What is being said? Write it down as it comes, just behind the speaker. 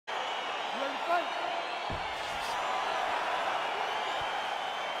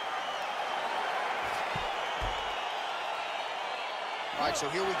All right, so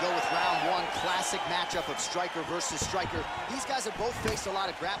here we go with round one, classic matchup of striker versus striker. These guys have both faced a lot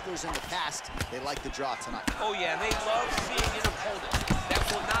of grapplers in the past. They like the draw tonight. Oh, yeah, they love seeing an opponent that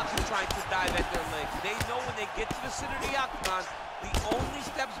will not be trying to dive at their legs. They know when they get to the center of the octagon, the only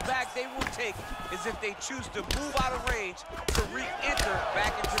steps back they will take is if they choose to move out of range to re-enter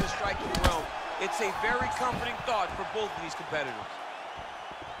back into the striking realm. It's a very comforting thought for both of these competitors.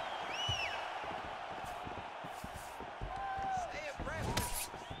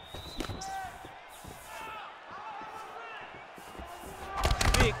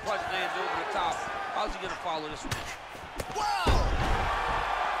 Big punch lands over the top. How's he gonna follow this one? Wow!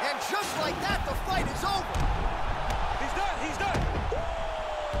 And just like that, the fight is over. He's done, he's done.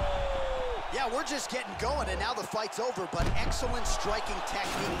 Yeah, we're just getting going, and now the fight's over, but excellent striking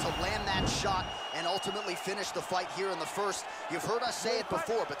technique to land that shot and ultimately finish the fight here in the first. You've heard us say it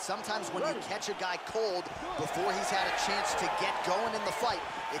before, but sometimes when you catch a guy cold before he's had a chance to get going in the fight,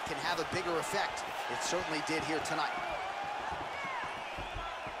 it can have a bigger effect. It certainly did here tonight.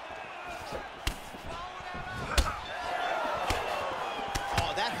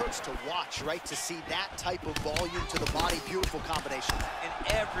 That hurts to watch, right? To see that type of volume to the body. Beautiful combination. And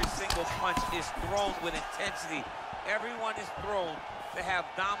every single punch is thrown with intensity. Everyone is thrown to have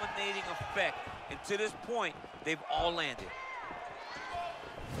dominating effect. And to this point, they've all landed.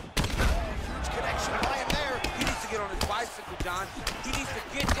 Huge connection by him there. He needs to get on his bicycle, John. He needs to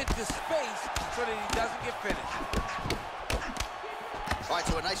get into space so that he doesn't get finished. All right,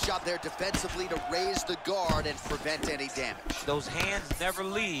 so a nice job there defensively to raise the guard and prevent any damage. Those hands never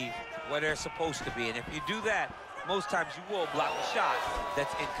leave where they're supposed to be, and if you do that, most times you will block a shot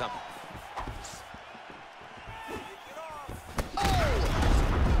that's incoming. Oh!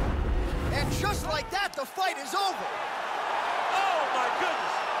 And just like that, the fight is over. Oh, my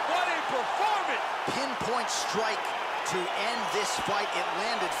goodness. What a performance. Pinpoint strike to end this fight. It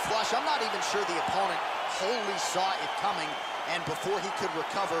landed flush. I'm not even sure the opponent wholly saw it coming. And before he could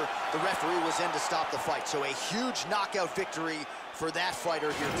recover, the referee was in to stop the fight. So a huge knockout victory for that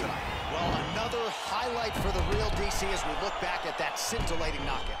fighter here tonight. Well, another highlight for the real DC as we look back at that scintillating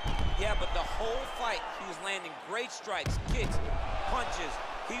knockout. Yeah, but the whole fight, he was landing great strikes, kicks, punches.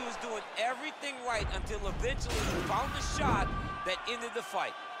 He was doing everything right until eventually he found the shot that ended the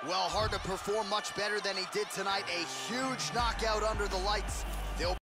fight. Well, hard to perform much better than he did tonight. A huge knockout under the lights. They'll